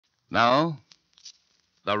Now,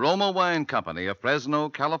 the Roma Wine Company of Fresno,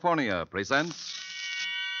 California presents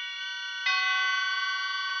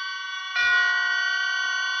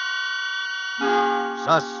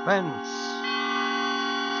Suspense.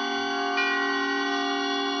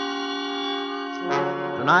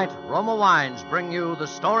 Tonight, Roma Wines bring you The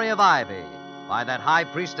Story of Ivy by that high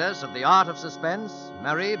priestess of the art of suspense,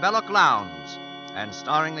 Marie Belloc Lowndes, and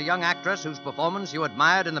starring the young actress whose performance you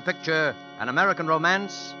admired in the picture An American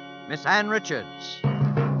Romance, Miss Ann Richards.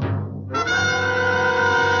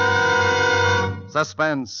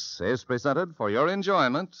 Suspense is presented for your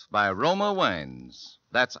enjoyment by Roma Wines.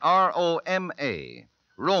 That's R-O-M-A,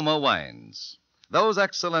 Roma Wines. Those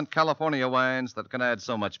excellent California wines that can add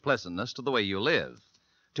so much pleasantness to the way you live,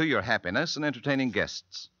 to your happiness in entertaining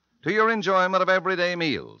guests, to your enjoyment of everyday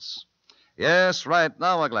meals. Yes, right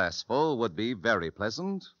now a glassful would be very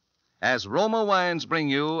pleasant, as Roma Wines bring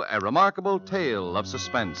you a remarkable tale of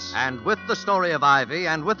suspense. And with The Story of Ivy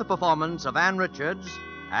and with the performance of Ann Richards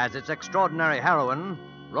as its extraordinary heroine,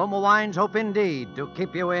 Roma Wines hope indeed to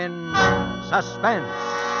keep you in suspense.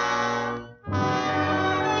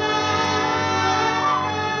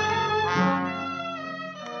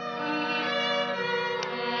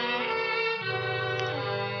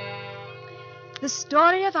 The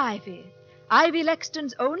Story of Ivy. Ivy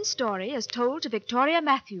Lexton's own story as told to Victoria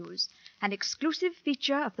Matthews, an exclusive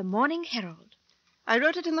feature of the Morning Herald. I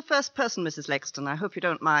wrote it in the first person, Mrs. Lexton. I hope you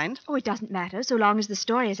don't mind. Oh, it doesn't matter, so long as the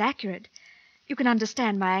story is accurate. You can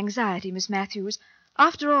understand my anxiety, Miss Matthews.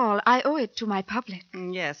 After all, I owe it to my public.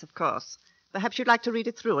 Yes, of course. Perhaps you'd like to read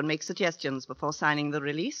it through and make suggestions before signing the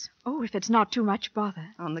release? Oh, if it's not too much bother.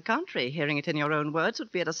 On the contrary, hearing it in your own words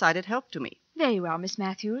would be a decided help to me. Very well, Miss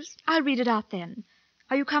Matthews. I'll read it out then.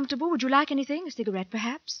 Are you comfortable? Would you like anything? A cigarette,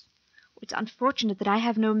 perhaps? It's unfortunate that I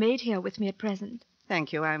have no maid here with me at present.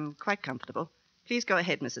 Thank you. I'm quite comfortable. Please go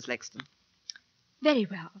ahead, Mrs. Lexton. Very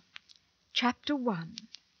well. Chapter 1.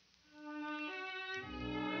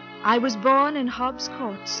 I was born in Hobbs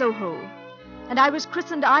Court, Soho, and I was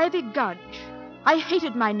christened Ivy Gudge. I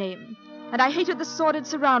hated my name, and I hated the sordid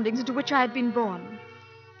surroundings into which I had been born.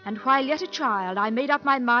 And while yet a child, I made up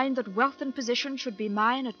my mind that wealth and position should be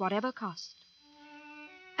mine at whatever cost.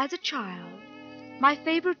 As a child, my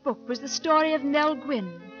favorite book was the story of Nell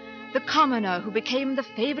Gwynn, the commoner who became the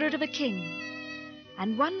favorite of a king.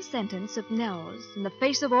 And one sentence of Nell's, in the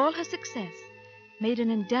face of all her success, made an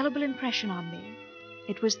indelible impression on me.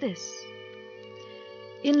 It was this: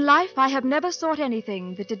 in life, I have never sought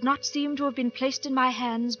anything that did not seem to have been placed in my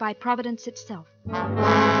hands by Providence itself.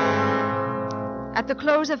 At the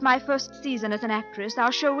close of my first season as an actress,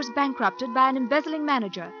 our show was bankrupted by an embezzling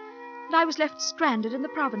manager, and I was left stranded in the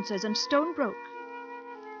provinces and stone broke.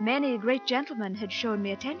 Many great gentlemen had shown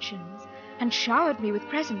me attentions and showered me with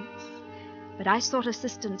presents, but I sought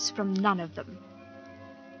assistance from none of them.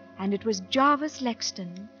 And it was Jarvis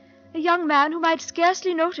Lexton, a young man whom I'd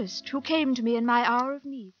scarcely noticed, who came to me in my hour of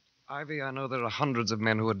need. Ivy, I know there are hundreds of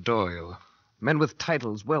men who adore you. Men with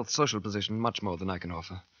titles, wealth, social position, much more than I can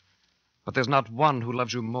offer. But there's not one who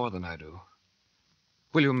loves you more than I do.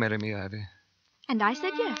 Will you marry me, Ivy? And I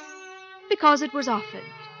said yes, because it was offered.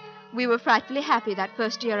 We were frightfully happy that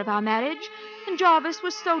first year of our marriage, and Jarvis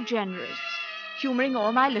was so generous, humoring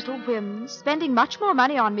all my little whims, spending much more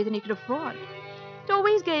money on me than he could afford. It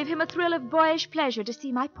always gave him a thrill of boyish pleasure to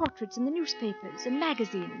see my portraits in the newspapers and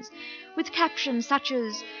magazines, with captions such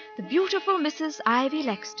as, "The beautiful Mrs. Ivy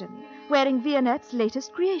Lexton, wearing Vionette's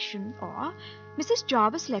latest creation," or "Mrs.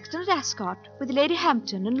 Jarvis Lexton at Ascot, with Lady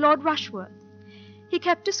Hampton and Lord Rushworth." He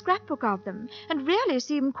kept a scrapbook of them, and really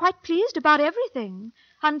seemed quite pleased about everything,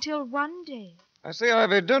 until one day... I say,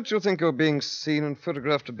 Ivy, don't you think you're being seen and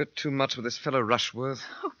photographed a bit too much with this fellow Rushworth?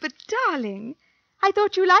 Oh, but darling, I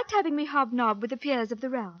thought you liked having me hobnob with the peers of the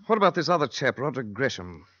realm. What about this other chap, Roderick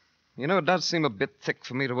Gresham? You know, it does seem a bit thick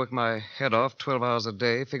for me to work my head off 12 hours a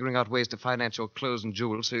day, figuring out ways to finance your clothes and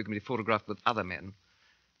jewels so you can be photographed with other men.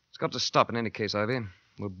 It's got to stop in any case, Ivy.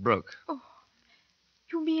 We're broke. Oh,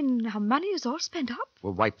 you mean our money is all spent up?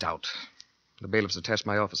 We're wiped out. The bailiffs attached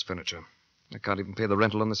my office furniture. I can't even pay the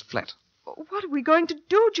rental on this flat. What are we going to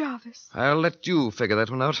do, Jarvis? I'll let you figure that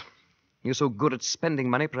one out. You're so good at spending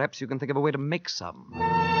money, perhaps you can think of a way to make some.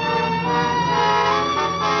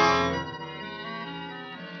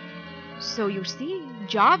 So you see,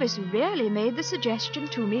 Jarvis really made the suggestion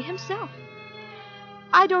to me himself.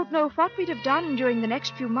 I don't know what we'd have done during the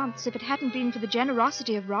next few months if it hadn't been for the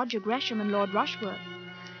generosity of Roger Gresham and Lord Rushworth.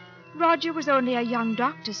 Roger was only a young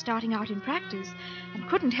doctor starting out in practice and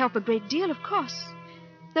couldn't help a great deal, of course,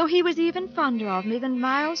 though he was even fonder of me than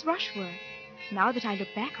Miles Rushworth, now that I look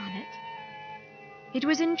back on it. It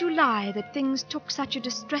was in July that things took such a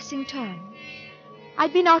distressing turn.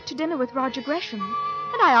 I'd been out to dinner with Roger Gresham,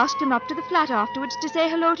 and I asked him up to the flat afterwards to say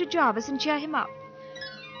hello to Jarvis and cheer him up.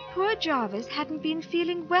 Poor Jarvis hadn't been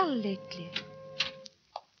feeling well lately.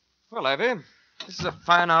 Well, Ivy, this is a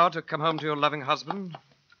fine hour to come home to your loving husband.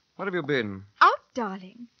 Where have you been? Out,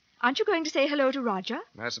 darling. Aren't you going to say hello to Roger?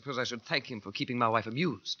 I suppose I should thank him for keeping my wife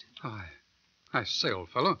amused. I say, old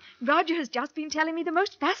fellow. Roger has just been telling me the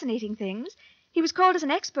most fascinating things. He was called as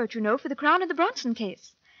an expert, you know, for the Crown and the Bronson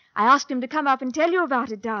case. I asked him to come up and tell you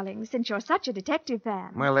about it, darling, since you're such a detective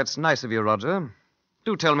fan. Well, that's nice of you, Roger.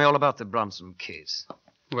 Do tell me all about the Bronson case.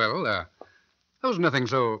 Well, there was nothing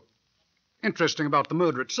so interesting about the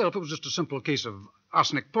murder itself. It was just a simple case of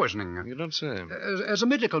arsenic poisoning. You don't say. As a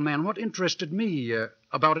medical man, what interested me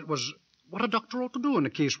about it was what a doctor ought to do in a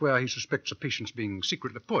case where he suspects a patient's being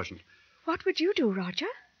secretly poisoned. What would you do, Roger?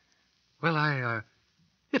 Well,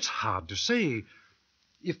 it's hard to say.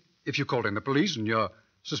 If you called in the police and your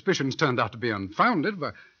suspicions turned out to be unfounded,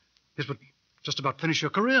 it would just about finish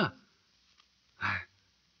your career.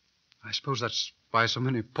 I suppose that's why so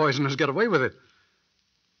many poisoners get away with it.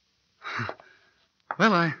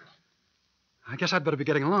 Well, I guess I'd better be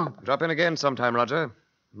getting along. Drop in again sometime, Roger.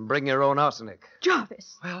 Bring your own arsenic.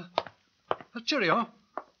 Jarvis. Well, cheerio.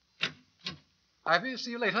 Ivy,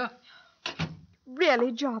 see you later.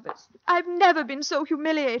 Really, Jarvis, I've never been so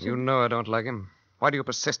humiliated. You know I don't like him. Why do you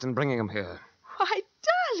persist in bringing him here? Why,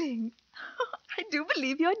 darling, I do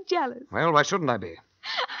believe you're jealous. Well, why shouldn't I be?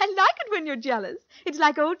 I like it when you're jealous. It's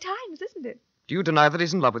like old times, isn't it? Do you deny that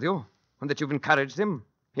he's in love with you? And that you've encouraged him?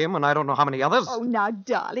 Him and I don't know how many others? Oh, now,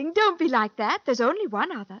 darling, don't be like that. There's only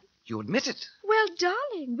one other. You admit it. Well,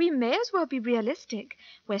 darling, we may as well be realistic.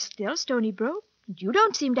 We're still Stony Brook, and you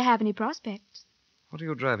don't seem to have any prospects. What are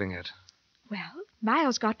you driving at? Well,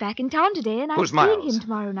 Miles got back in town today, and I'm Who's seeing Miles? him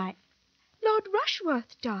tomorrow night. Lord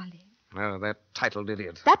Rushworth, darling. Oh, that titled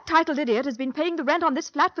idiot. That titled idiot has been paying the rent on this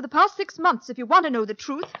flat for the past 6 months, if you want to know the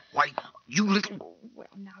truth. Why, you little... Oh, well,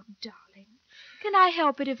 now, darling, can I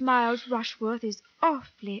help it if Miles Rushworth is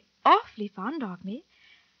awfully, awfully fond of me?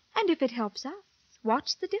 And if it helps us,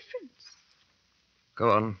 what's the difference? Go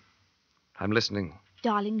on. I'm listening.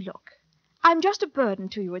 Darling, look, I'm just a burden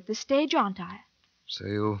to you at this stage, aren't I? So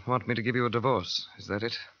you want me to give you a divorce, is that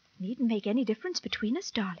it? Needn't make any difference between us,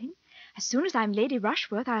 darling. As soon as I'm Lady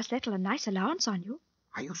Rushworth, I'll settle a nice allowance on you.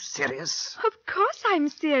 Are you serious? Of course I'm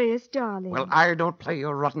serious, darling. Well, I don't play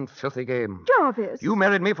your rotten, filthy game. Jarvis. You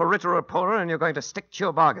married me for richer or poorer, and you're going to stick to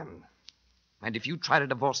your bargain. And if you try to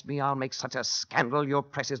divorce me, I'll make such a scandal your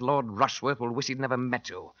precious Lord Rushworth will wish he'd never met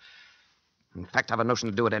you. In fact, I've a notion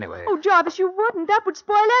to do it anyway. Oh, Jarvis, you wouldn't. That would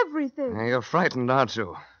spoil everything. Now, you're frightened, aren't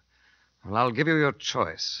you? Well, I'll give you your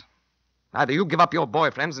choice. Either you give up your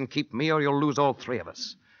boyfriends and keep me, or you'll lose all three of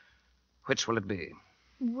us. Which will it be?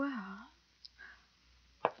 Well,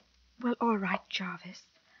 all right, Jarvis.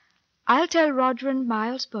 I'll tell Roger and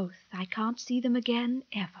Miles both. I can't see them again,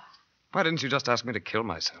 ever. Why didn't you just ask me to kill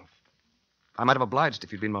myself? I might have obliged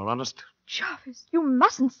if you'd been more honest. Jarvis, you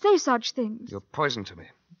mustn't say such things. You're poison to me.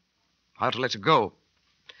 I ought to let you go.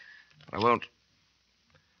 But I won't.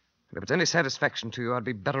 And if it's any satisfaction to you, I'd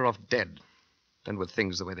be better off dead than with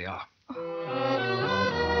things the way they are.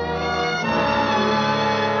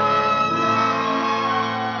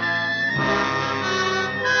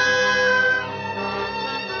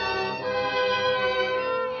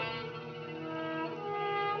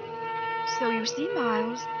 So you see,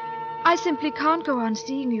 Miles, I simply can't go on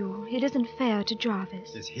seeing you. It isn't fair to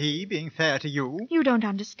Jarvis. Is he being fair to you? You don't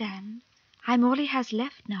understand. I'm all he has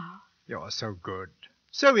left now. You're so good,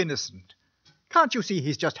 so innocent. Can't you see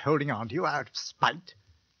he's just holding on to you out of spite?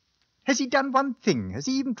 Has he done one thing? Has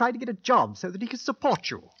he even tried to get a job so that he could support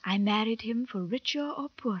you? I married him for richer or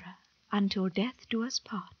poorer, until death do us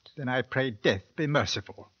part. Then I pray death be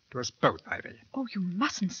merciful to us both, Ivy. Oh, you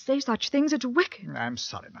mustn't say such things. It's wicked. I'm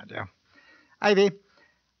sorry, my dear. Ivy,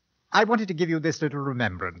 I wanted to give you this little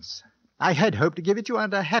remembrance. I had hoped to give it you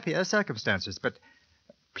under happier circumstances, but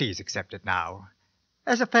please accept it now,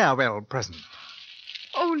 as a farewell present.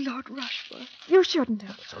 Oh, Lord Rushworth, you shouldn't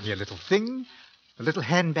have. It's only a little thing, the little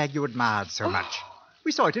handbag you admired so much.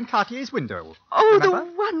 We saw it in Cartier's window. Oh, Remember?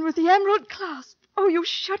 the one with the emerald clasp. Oh, you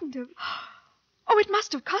shouldn't have. Oh, it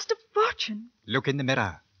must have cost a fortune. Look in the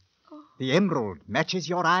mirror. Oh. The emerald matches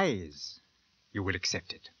your eyes. You will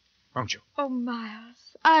accept it, won't you? Oh,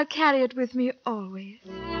 Miles, I'll carry it with me always.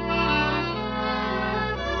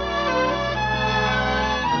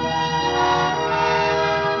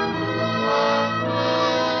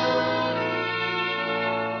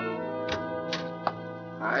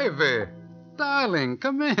 Ivy, darling.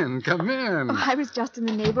 Come in, come in. Oh, I was just in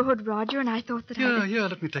the neighborhood, Roger, and I thought that Here,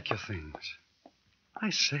 let me take your things. I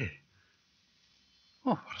say.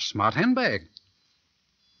 Oh, what a smart handbag.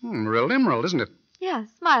 Real emerald, isn't it? Yes,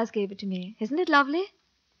 Miles gave it to me. Isn't it lovely?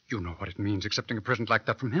 You know what it means, accepting a present like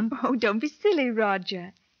that from him? Oh, don't be silly,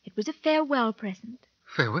 Roger. It was a farewell present.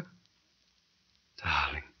 Farewell?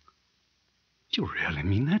 Darling, do you really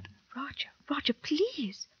mean that? Roger,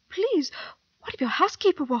 please. What if your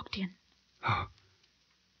housekeeper walked in? Oh,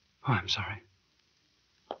 I'm sorry.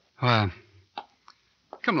 Well,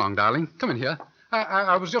 come along, darling. Come in here.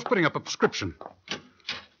 I was just putting up a prescription.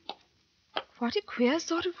 What a queer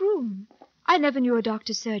sort of room. I never knew a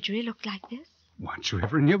doctor's surgery looked like this. Weren't you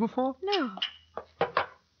ever in here before? No.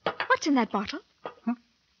 What's in that bottle? Huh?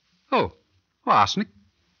 Oh, arsenic.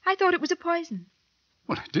 I thought it was a poison.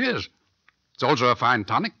 Well, it is. It's also a fine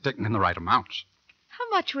tonic, taken in the right amounts. How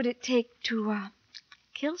much would it take to,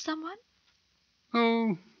 kill someone?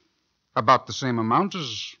 Oh, about the same amount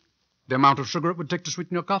as the amount of sugar it would take to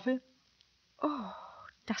sweeten your coffee. Oh,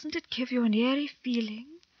 doesn't it give you an eerie feeling?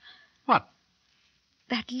 What?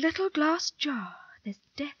 That little glass jar. There's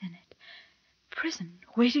death in it. Prison,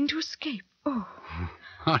 waiting to escape. Oh.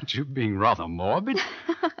 Aren't you being rather morbid?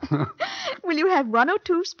 Will you have 1 or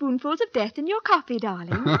 2 spoonfuls of death in your coffee,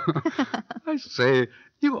 darling? I say,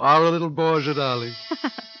 you are a little Borgia, darling.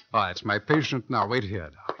 Oh, it's my patient now. Wait here,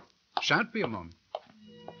 darling. Shan't be a moment.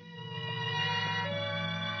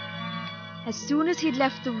 As soon as he'd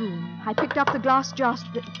left the room, I picked up the glass jar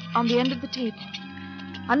on the end of the table,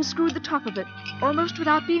 unscrewed the top of it, almost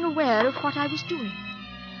without being aware of what I was doing.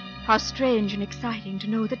 How strange and exciting to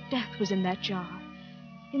know that death was in that jar,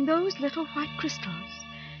 in those little white crystals.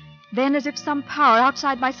 Then, as if some power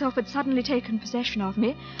outside myself had suddenly taken possession of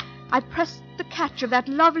me, I pressed the catch of that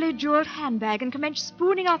lovely jeweled handbag and commenced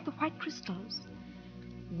spooning out the white crystals.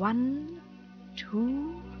 1,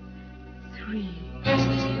 2, 3,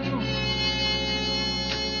 4.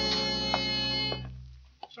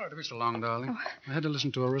 Sorry to be so long, darling. I had to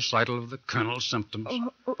listen to a recital of the Colonel's symptoms.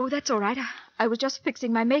 Oh, that's all right. I was just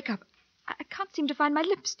fixing my makeup. I can't seem to find my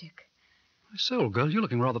lipstick. I say, old girl, you're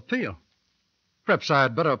looking rather pale. Perhaps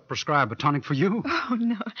I'd better prescribe a tonic for you. Oh,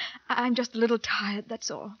 no. I'm just a little tired, that's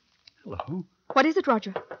all. Hello. What is it,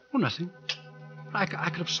 Roger? Oh, nothing. I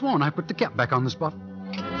could have sworn I put the cap back on this bottle.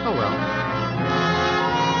 Oh, well.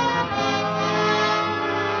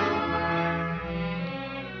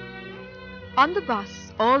 On the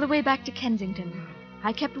bus, all the way back to Kensington,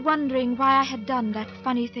 I kept wondering why I had done that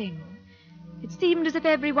funny thing. It seemed as if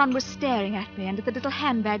everyone was staring at me and at the little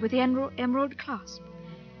handbag with the emerald clasp.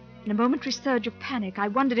 In a momentary surge of panic, I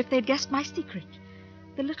wondered if they'd guessed my secret.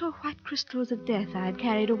 The little white crystals of death I had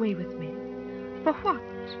carried away with me. For what?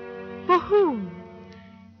 For whom?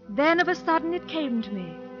 Then of a sudden it came to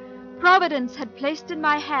me. Providence had placed in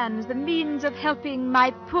my hands the means of helping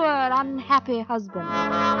my poor, unhappy husband.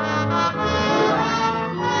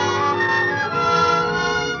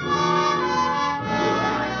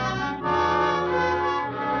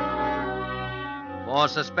 For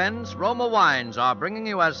Suspense, Roma Wines are bringing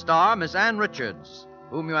you as star Miss Ann Richards,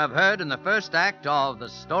 whom you have heard in the first act of The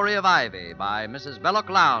Story of Ivy by Mrs. Belloc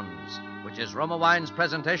Lowndes, which is Roma Wines'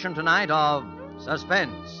 presentation tonight of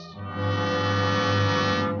Suspense.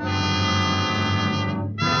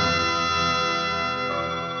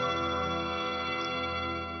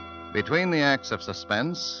 Between the acts of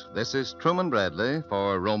Suspense, this is Truman Bradley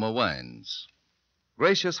for Roma Wines.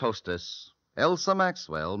 Gracious hostess, Elsa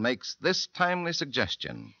Maxwell makes this timely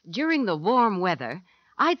suggestion. During the warm weather,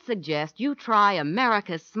 I'd suggest you try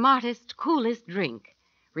America's smartest, coolest drink,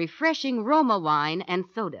 refreshing Roma wine and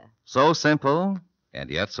soda. So simple, and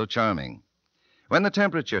yet so charming. When the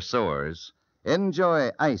temperature soars,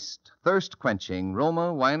 enjoy iced, thirst-quenching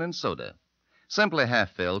Roma wine and soda. Simply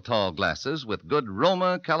half-fill tall glasses with good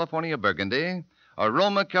Roma California Burgundy or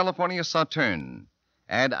Roma California Sauterne.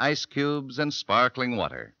 Add ice cubes and sparkling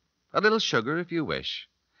water. A little sugar if you wish.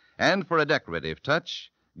 And for a decorative touch,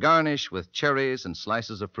 garnish with cherries and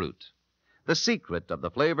slices of fruit. The secret of the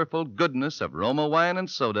flavorful goodness of Roma wine and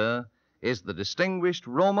soda is the distinguished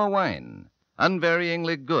Roma wine,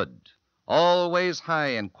 unvaryingly good, always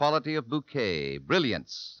high in quality of bouquet,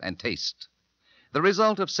 brilliance, and taste. The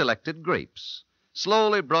result of selected grapes,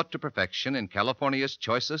 slowly brought to perfection in California's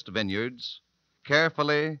choicest vineyards,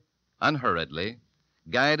 carefully, unhurriedly,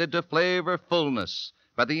 guided to flavor fullness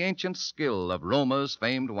by the ancient skill of Roma's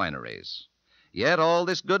famed wineries. Yet all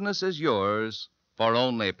this goodness is yours for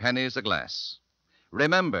only pennies a glass.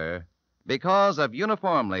 Remember, because of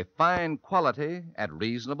uniformly fine quality at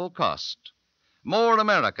reasonable cost, more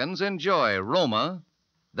Americans enjoy Roma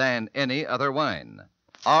than any other wine.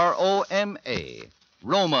 ROMA,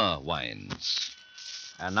 Roma Wines.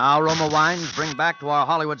 And now Roma Wines bring back to our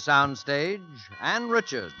Hollywood soundstage Ann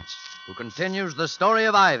Richards, who continues the story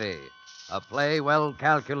of Ivy, a play well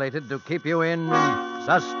calculated to keep you in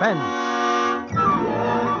suspense.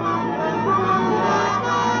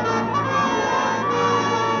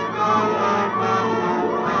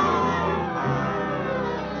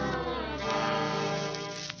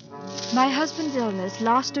 My husband's illness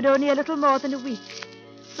lasted only a little more than a week,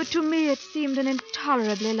 but to me it seemed an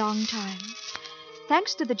intolerably long time.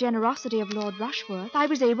 Thanks to the generosity of Lord Rushworth, I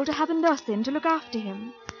was able to have a nurse in to look after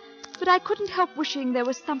him. But I couldn't help wishing there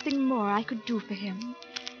was something more I could do for him.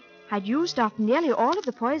 I'd used up nearly all of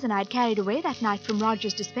the poison I'd carried away that night from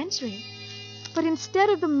Roger's dispensary. But instead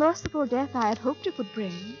of the merciful death I had hoped it would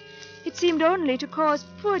bring, it seemed only to cause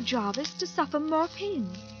poor Jarvis to suffer more pain.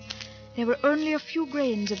 There were only a few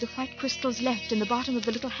grains of the white crystals left in the bottom of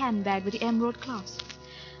the little handbag with the emerald clasp,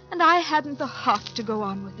 and I hadn't the heart to go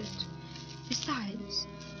on with it. Besides,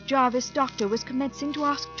 Jarvis' doctor was commencing to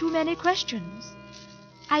ask too many questions.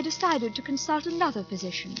 I decided to consult another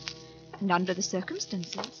physician, and under the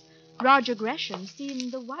circumstances, Roger Gresham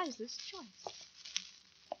seemed the wisest choice.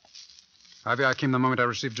 Ivy, I came the moment I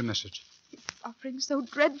received your message. He's suffering so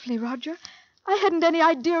dreadfully, Roger. I hadn't any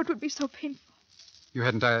idea it would be so painful. You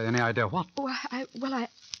hadn't any idea what? Oh,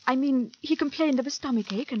 I mean, he complained of a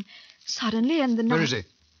stomachache, and suddenly in the night... Where is he?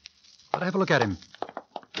 Let I have a look at him.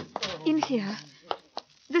 In here.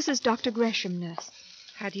 This is Dr. Gresham, nurse.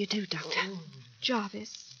 How do you do, Doctor?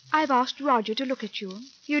 Jarvis, I've asked Roger to look at you.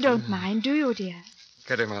 You don't mind, do you, dear?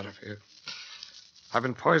 Get him out of here. I've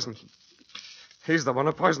been poisoned. He's the one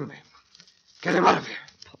who poisoned me. Get him out of here.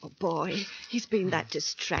 Poor boy. He's been that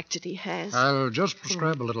distracted, he has. I'll just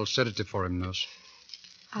prescribe a little sedative for him, nurse.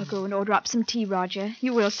 I'll go and order up some tea, Roger.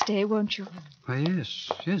 You will stay, won't you? Why, yes,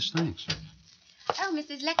 thanks. Oh,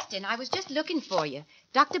 Mrs. Lexton, I was just looking for you.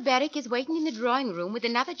 Dr. Berwick is waiting in the drawing room with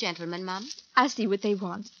another gentleman, Mum. I'll see what they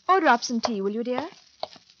want. Order up some tea, will you, dear?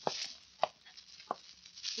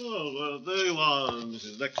 Oh, there you are,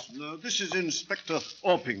 Mrs. Lexton. This is Inspector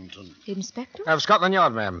Orpington. Inspector? Of Scotland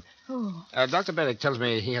Yard, ma'am. Oh. Dr. Berwick tells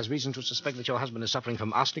me he has reason to suspect that your husband is suffering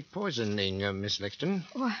from arsenic poisoning, Miss Lexton.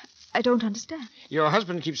 Oh, I don't understand. Your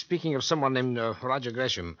husband keeps speaking of someone named Roger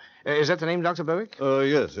Gresham. Is that the name, Dr. Berwick?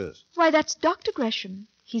 Yes. Why, that's Dr. Gresham.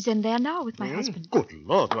 He's in there now with my husband. Good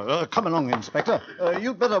Lord. Come along, Inspector.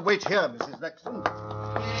 You'd better wait here, Mrs. Lexton.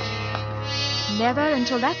 Never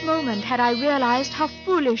until that moment had I realized how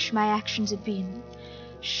foolish my actions had been.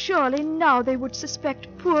 Surely now they would suspect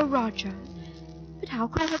poor Roger. But how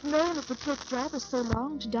could I have known it would take Jarvis so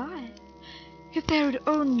long to die? If there had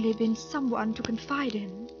only been someone to confide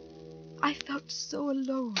in. I felt so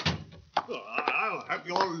alone. I'll have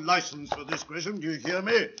your license for this, Gresham. Do you hear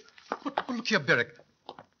me? But look here, Berwick.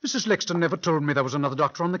 Mrs. Lexton never told me there was another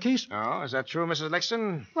doctor on the case. Oh, is that true, Mrs.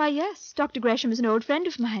 Lexton? Why, yes. Dr. Gresham is an old friend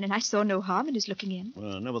of mine, and I saw no harm in his looking in.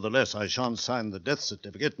 Nevertheless, I shan't sign the death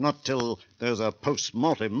certificate, not till there's a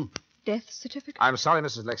post-mortem. Death certificate? I'm sorry,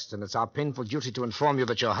 Mrs. Lexton. It's our painful duty to inform you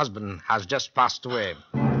that your husband has just passed away.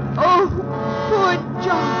 Oh, poor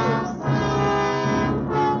Jarvis.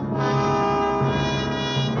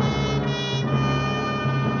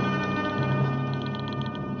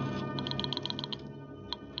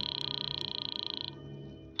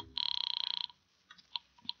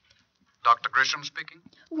 Dr. Gresham speaking.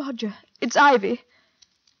 Roger, it's Ivy.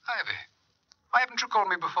 Ivy, why haven't you called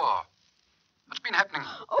me before? What's been happening?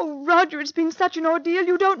 Oh, Roger, it's been such an ordeal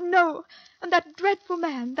you don't know. And that dreadful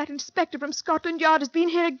man, that inspector from Scotland Yard, has been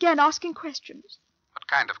here again asking questions. What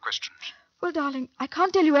kind of questions? Well, darling, I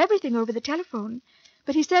can't tell you everything over the telephone,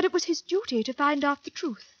 but he said it was his duty to find out the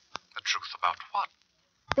truth. The truth about what?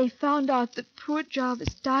 They found out that poor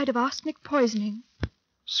Jarvis died of arsenic poisoning.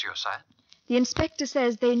 Suicide? The inspector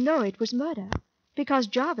says they know it was murder because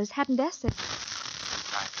Jarvis hadn't assets.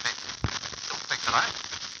 Don't think that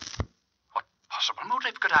What possible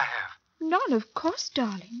motive could I have? None, of course,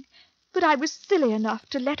 darling. But I was silly enough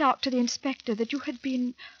to let out to the inspector that you had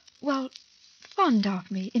been, well, fond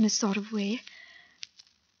of me in a sort of way.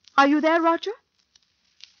 Are you there, Roger?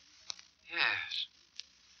 Yes.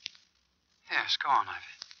 Yes, go on,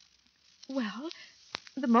 Ivy. Well,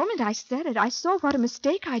 the moment I said it, I saw what a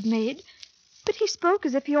mistake I'd made. But he spoke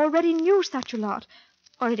as if he already knew such a lot,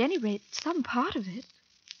 or at any rate, some part of it.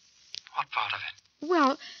 What part of it?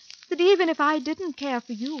 Well, that even if I didn't care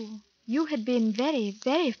for you, you had been very,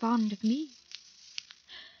 very fond of me.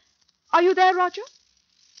 Are you there, Roger?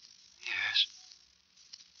 Yes.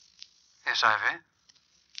 Yes, Ivy.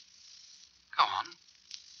 Go on.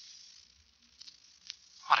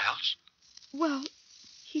 What else? Well,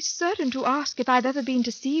 he He's certain to ask if I've ever been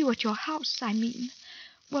to see you at your house, I mean.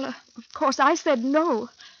 Well, of course, I said no.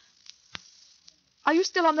 Are you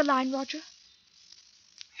still on the line, Roger?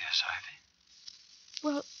 Yes, Ivy.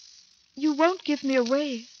 Well, you won't give me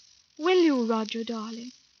away, will you, Roger,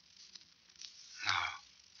 darling? No.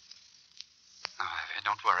 No, Ivy,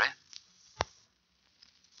 don't worry.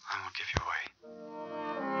 I won't give you away.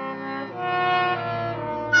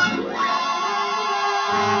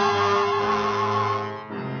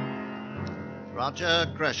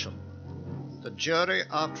 Roger Gresham, the jury,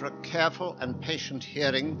 after a careful and patient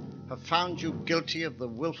hearing, have found you guilty of the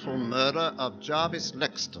willful murder of Jarvis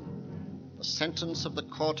Lexton. The sentence of the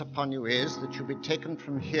court upon you is that you be taken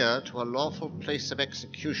from here to a lawful place of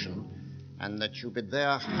execution, and that you be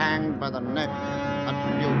there hanged by the neck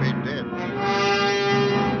until you be dead.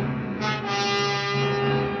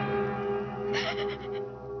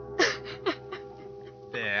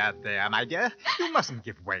 There, my dear. You mustn't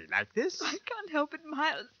give way like this. I can't help it,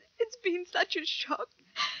 Miles. It's been such a shock.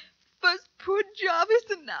 First poor Jarvis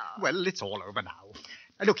and now. Well, it's all over now.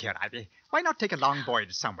 Look here, Ivy. Why not take a long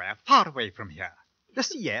voyage somewhere far away from here? The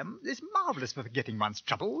CM is marvelous for forgetting one's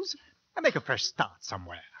troubles. And make a fresh start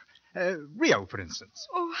somewhere. Rio, for instance.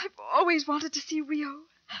 Oh, I've always wanted to see Rio.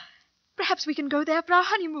 Perhaps we can go there for our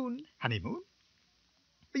honeymoon. Honeymoon?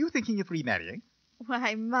 Are you thinking of remarrying?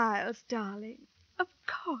 Why, Miles, darling, of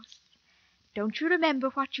course. Don't you remember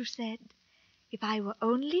what you said? If I were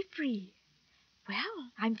only free. Well,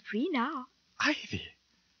 I'm free now. Ivy,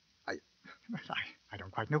 I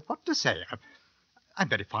don't quite know what to say. I'm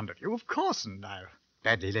very fond of you, of course, and I'll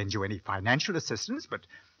gladly lend you any financial assistance, but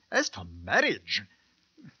as for marriage,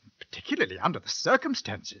 particularly under the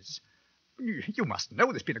circumstances, you must know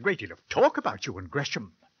there's been a great deal of talk about you and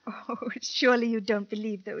Gresham. Oh, surely you don't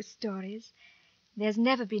believe those stories. There's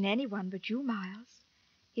never been anyone but you, Miles.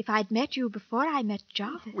 If I'd met you before I met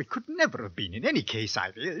Jarvis... We could never have been in any case,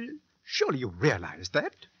 Ivy. Surely you realize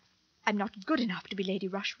that? I'm not good enough to be Lady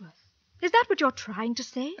Rushworth. Is that what you're trying to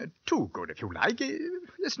say? Too good, if you like.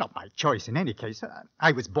 It's not my choice in any case.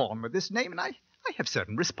 I was born with this name, and I have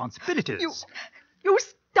certain responsibilities. You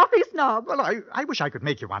stuffy snob! Well, I wish I could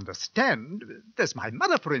make you understand. There's my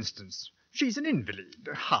mother, for instance. She's an invalid,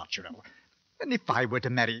 heart, you know. And if I were to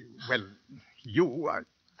marry, well, you,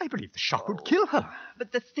 I believe the shock would kill her.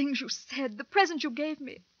 But the things you said, the present you gave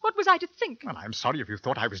me, what was I to think? Well, I'm sorry if you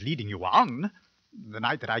thought I was leading you on. The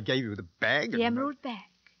night that I gave you the bag... The emerald bag.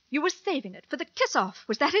 You were saving it for the kiss-off,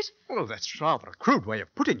 was that it? Well, that's rather a crude way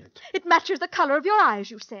of putting it. It matches the color of your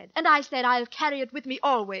eyes, you said. And I said I'll carry it with me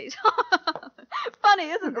always. Funny,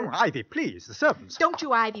 isn't it? Oh, Ivy, please, the servants. Don't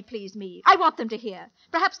you Ivy please me. I want them to hear.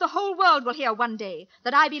 Perhaps the whole world will hear one day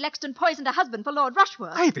that Ivy Lexton poisoned her husband for Lord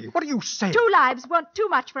Rushworth. Ivy, what are you saying? 2 lives weren't too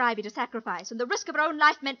much for Ivy to sacrifice, and the risk of her own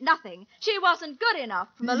life meant nothing. She wasn't good enough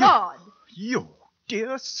for my lord. You,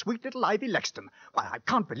 dear, sweet little Ivy Lexton. Why, I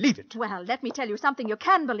can't believe it. Well, let me tell you something you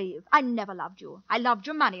can believe. I never loved you. I loved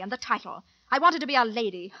your money and the title. I wanted to be a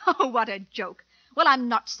lady. Oh, what a joke. Well, I'm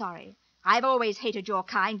not sorry. I've always hated your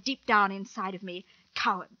kind deep down inside of me.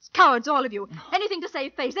 Cowards. Cowards, all of you. Anything to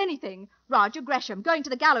save face, anything. Roger Gresham going to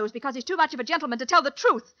the gallows because he's too much of a gentleman to tell the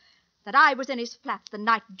truth. That I was in his flat the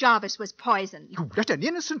night Jarvis was poisoned. You let an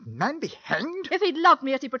innocent man be hanged? If he'd loved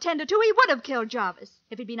me as he pretended to, he would have killed Jarvis.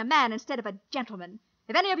 If he'd been a man instead of a gentleman.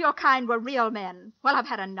 If any of your kind were real men. Well, I've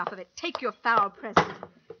had enough of it. Take your foul present.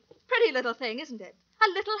 Pretty little thing, isn't it?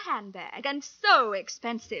 A little handbag, and so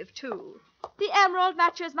expensive, too. The emerald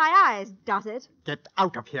matches my eyes, does it? Get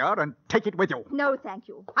out of here and take it with you. No, thank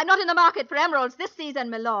you. I'm not in the market for emeralds this season,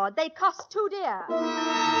 my lord. They cost too dear.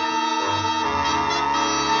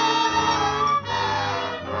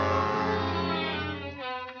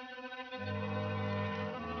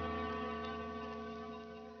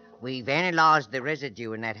 We've analysed the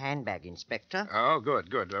residue in that handbag, Inspector. Oh,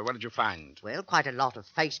 good. What did you find? Well, quite a lot of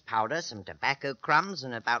face powder, some tobacco crumbs,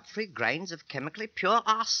 and about 3 grains of chemically pure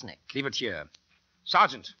arsenic. Leave it here.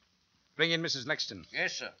 Sergeant, bring in Mrs. Lexton.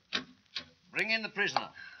 Yes, sir. Bring in the prisoner.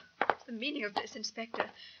 What's the meaning of this, Inspector?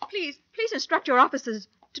 Please instruct your officers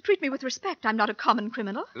to treat me with respect. I'm not a common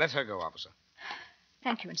criminal. Let her go, officer.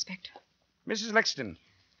 Thank you, Inspector. Mrs. Lexton,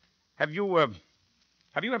 have you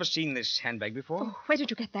ever seen this handbag before? Oh, where did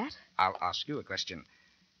you get that? I'll ask you a question.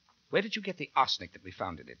 Where did you get the arsenic that we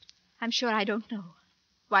found in it? I'm sure I don't know.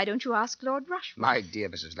 Why don't you ask Lord Rushworth? My dear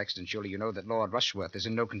Mrs. Lexton, surely you know that Lord Rushworth is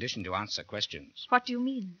in no condition to answer questions. What do you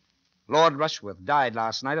mean? Lord Rushworth died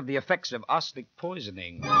last night of the effects of arsenic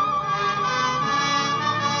poisoning.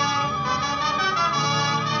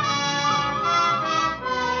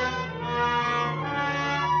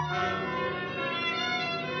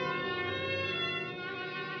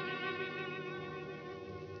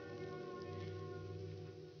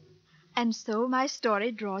 And so my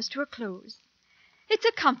story draws to a close. It's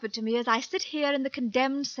a comfort to me as I sit here in the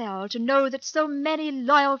condemned cell to know that so many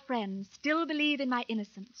loyal friends still believe in my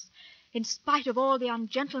innocence, in spite of all the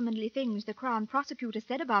ungentlemanly things the Crown Prosecutor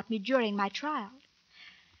said about me during my trial.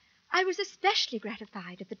 I was especially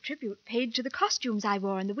gratified at the tribute paid to the costumes I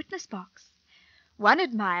wore in the witness box. One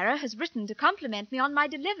admirer has written to compliment me on my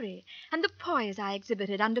delivery and the poise I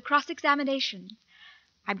exhibited under cross-examination.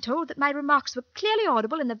 I'm told that my remarks were clearly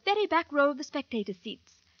audible in the very back row of the spectator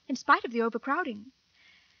seats, in spite of the overcrowding.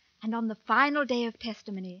 And on the final day of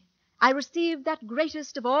testimony, I received that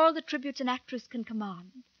greatest of all the tributes an actress can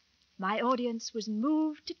command. My audience was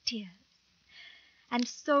moved to tears. And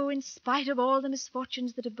so, in spite of all the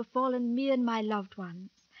misfortunes that have befallen me and my loved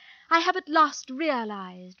ones, I have at last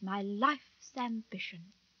realized my life's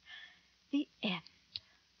ambition. The end.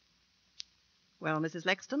 Well, Mrs.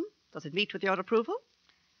 Lexton, does it meet with your approval?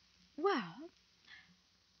 Well,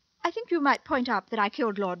 I think you might point out that I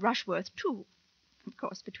killed Lord Rushworth, too. Of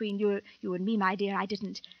course, between you and me, my dear, I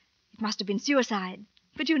didn't. It must have been suicide.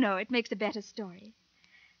 But you know, it makes a better story.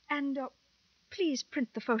 And please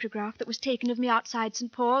print the photograph that was taken of me outside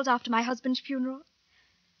St. Paul's after my husband's funeral.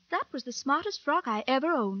 That was the smartest frock I ever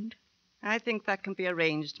owned. I think that can be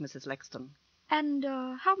arranged, Mrs. Lexton. And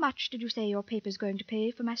how much did you say your paper's going to pay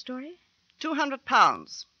for my story?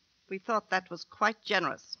 £200. We thought that was quite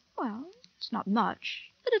generous. Well, it's not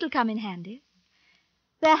much, but it'll come in handy.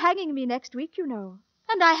 They're hanging me next week, you know,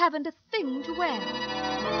 and I haven't a thing to wear.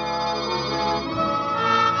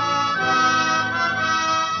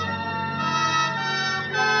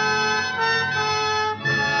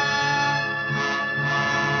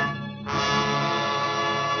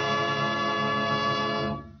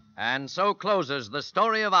 And so closes the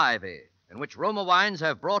story of Ivy, in which Roma Wines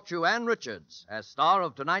have brought you Ann Richards as star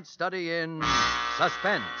of tonight's study in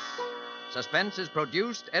Suspense. Suspense is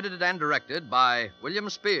produced, edited, and directed by William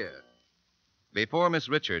Spear. Before Miss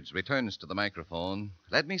Richards returns to the microphone,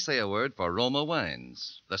 let me say a word for Roma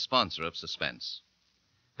Wines, the sponsor of Suspense.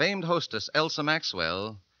 Famed hostess Elsa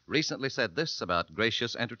Maxwell recently said this about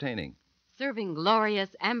gracious entertaining. Serving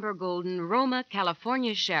glorious amber golden Roma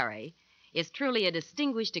California sherry is truly a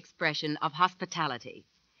distinguished expression of hospitality.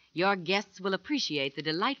 Your guests will appreciate the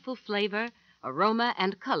delightful flavor, aroma,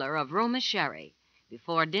 and color of Roma sherry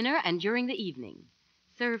before dinner and during the evening.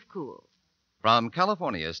 Serve cool. From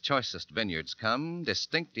California's choicest vineyards come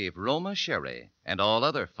distinctive Roma sherry and all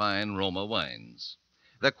other fine Roma wines.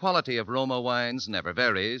 The quality of Roma wines never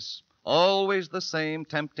varies, always the same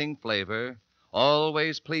tempting flavor,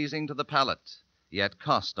 always pleasing to the palate, yet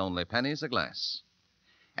cost only pennies a glass.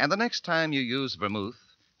 And the next time you use vermouth,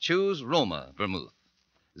 choose Roma vermouth.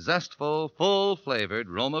 Zestful, full-flavored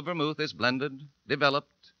Roma vermouth is blended, developed,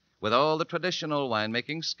 with all the traditional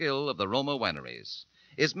winemaking skill of the Roma wineries,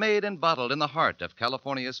 is made and bottled in the heart of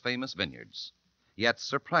California's famous vineyards, yet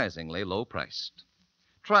surprisingly low-priced.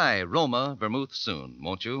 Try Roma vermouth soon,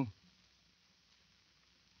 won't you?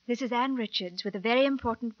 This is Ann Richards with a very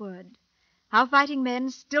important word. Our fighting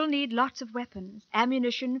men still need lots of weapons,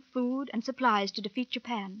 ammunition, food, and supplies to defeat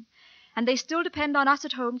Japan, and they still depend on us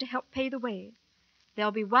at home to help pay the way.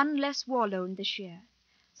 There'll be one less war loan this year.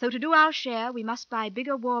 So to do our share, we must buy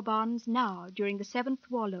bigger war bonds now during the 7th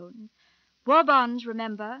war loan. War bonds,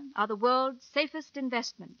 remember, are the world's safest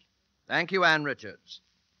investment. Thank you, Ann Richards.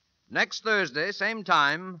 Next Thursday, same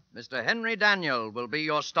time, Mr. Henry Daniel will be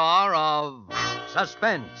your star of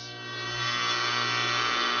Suspense.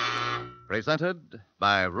 Presented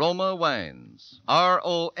by Roma Wines,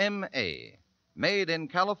 R-O-M-A, made in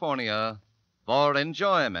California for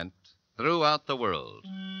enjoyment throughout the world.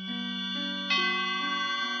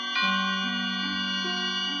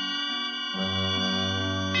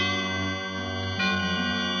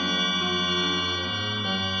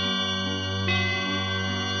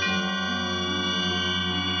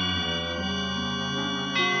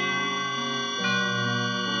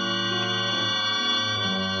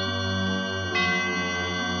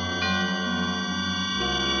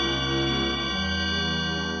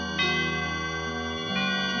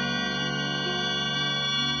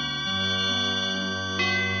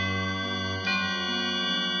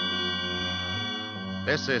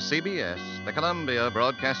 This is CBS, the Columbia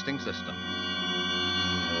Broadcasting System.